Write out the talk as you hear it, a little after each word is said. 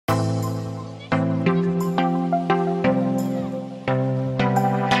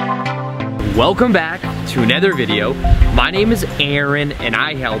Welcome back to another video. My name is Aaron and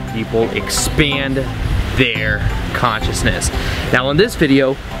I help people expand their consciousness. Now in this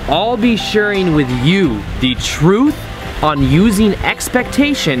video, I'll be sharing with you the truth on using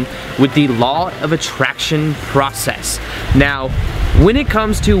expectation with the law of attraction process. Now, when it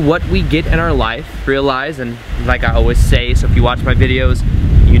comes to what we get in our life, realize, and like I always say, so if you watch my videos,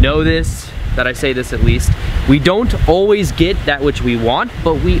 you know this, that I say this at least, we don't always get that which we want,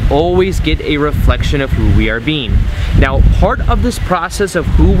 but we always get a reflection of who we are being. Now, part of this process of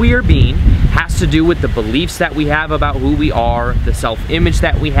who we are being has to do with the beliefs that we have about who we are, the self-image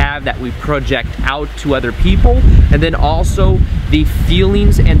that we have, that we project out to other people, and then also the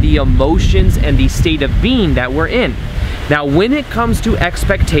feelings and the emotions and the state of being that we're in. Now, when it comes to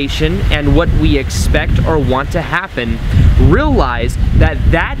expectation and what we expect or want to happen, realize that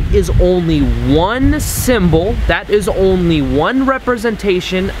that is only one symbol, that is only one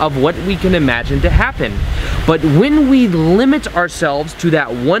representation of what we can imagine to happen. But when we limit ourselves to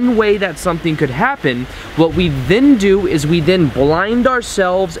that one way that something could happen, what we then do is we then blind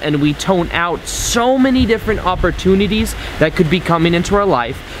ourselves and we tone out so many different opportunities that could be coming into our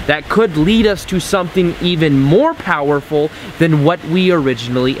life that could lead us to something even more powerful than what we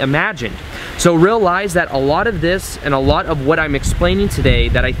originally imagined. So realize that a lot of this and a lot of what I'm explaining today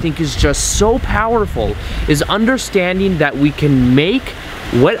that I think is just so powerful is understanding that we can make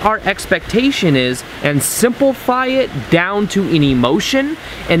what our expectation is and simplify it down to an emotion,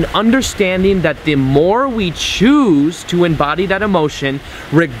 and understanding that the more we choose to embody that emotion,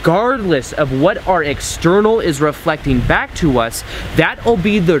 regardless of what our external is reflecting back to us, that will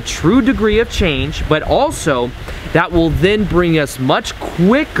be the true degree of change, but also that will then bring us much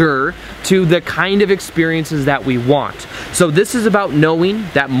quicker to the kind of experiences that we want. So this is about knowing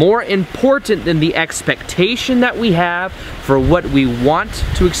that more important than the expectation that we have for what we want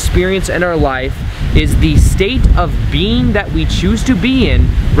to experience in our life is the state of being that we choose to be in,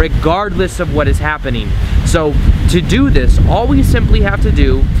 regardless of what is happening. So to do this, all we simply have to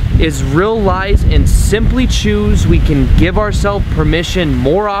do is realize and simply choose. We can give ourselves permission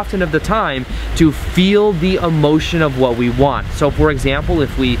more often of the time to feel the emotion of what we want. So for example,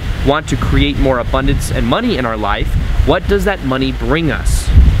 if we want to create more abundance and money in our life, what does that money bring us?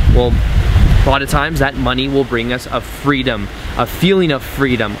 Well, a lot of times that money will bring us a freedom, a feeling of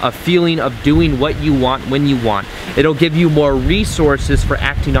freedom, a feeling of doing what you want when you want. It'll give you more resources for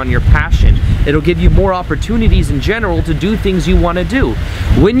acting on your passion. It'll give you more opportunities in general to do things you want to do.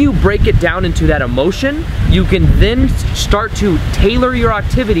 When you break it down into that emotion, you can then start to tailor your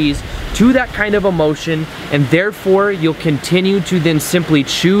activities to that kind of emotion, and therefore you'll continue to then simply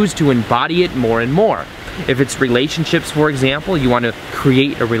choose to embody it more and more. If it's relationships, for example, you want to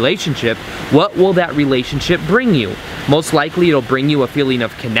create a relationship, what will that relationship bring you? Most likely it'll bring you a feeling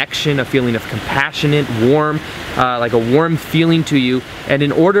of connection, a feeling of compassionate, warm, like a warm feeling to you. And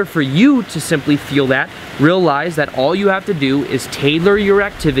in order for you to simply feel that, realize that all you have to do is tailor your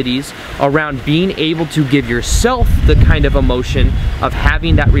activities around being able to give yourself the kind of emotion of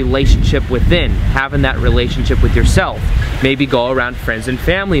having that relationship within, having that relationship with yourself. Maybe go around friends and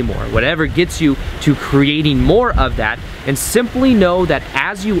family more, whatever gets you to creating more of that, and simply know that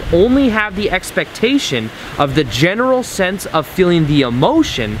as you only have the expectation of the general sense of feeling the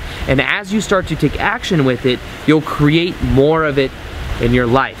emotion, and as you start to take action with it, you'll create more of it in your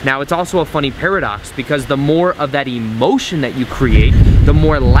life. Now, it's also a funny paradox, because the more of that emotion that you create, the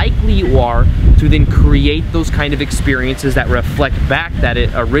more likely you are to then create those kind of experiences that reflect back that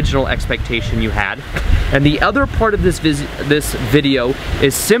original expectation you had. And the other part of this video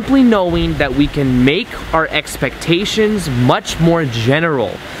is simply knowing that we can make our expectations much more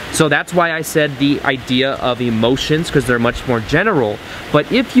general. So that's why I said the idea of emotions, because they're much more general.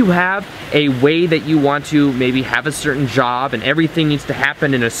 But if you have a way that you want to maybe have a certain job and everything needs to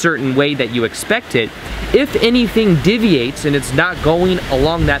happen in a certain way that you expect it, if anything deviates and it's not going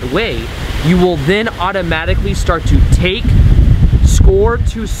along that way, you will then automatically start to score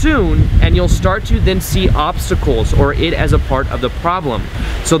too soon, and you'll start to then see obstacles or it as a part of the problem.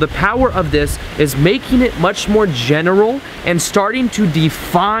 So the power of this is making it much more general and starting to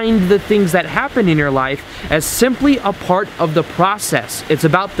define the things that happen in your life as simply a part of the process. It's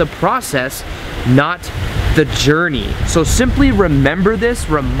about the process, not the journey. So simply remember this,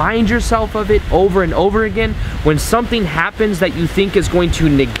 remind yourself of it over and over again. When something happens that you think is going to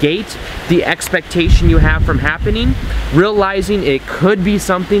negate the expectation you have from happening, realizing it could be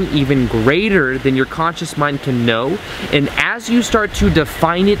something even greater than your conscious mind can know. And as you start to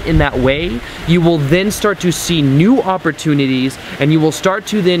define it in that way, you will then start to see new opportunities, and you will start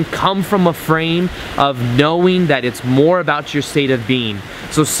to then come from a frame of knowing that it's more about your state of being.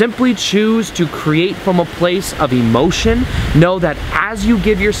 So simply choose to create from a place of emotion. Know that as you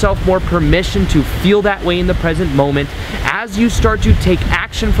give yourself more permission to feel that way in the present moment, as you start to take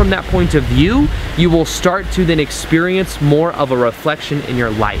action from that point of view, you will start to then experience more of a reflection in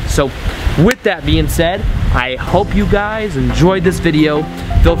your life. So with that being said, I hope you guys enjoyed this video.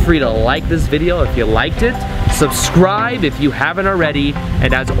 Feel free to like this video if you liked it, subscribe if you haven't already,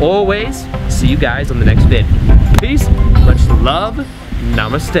 and as always, see you guys on the next vid. Peace, much love,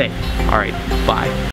 namaste. All right, bye.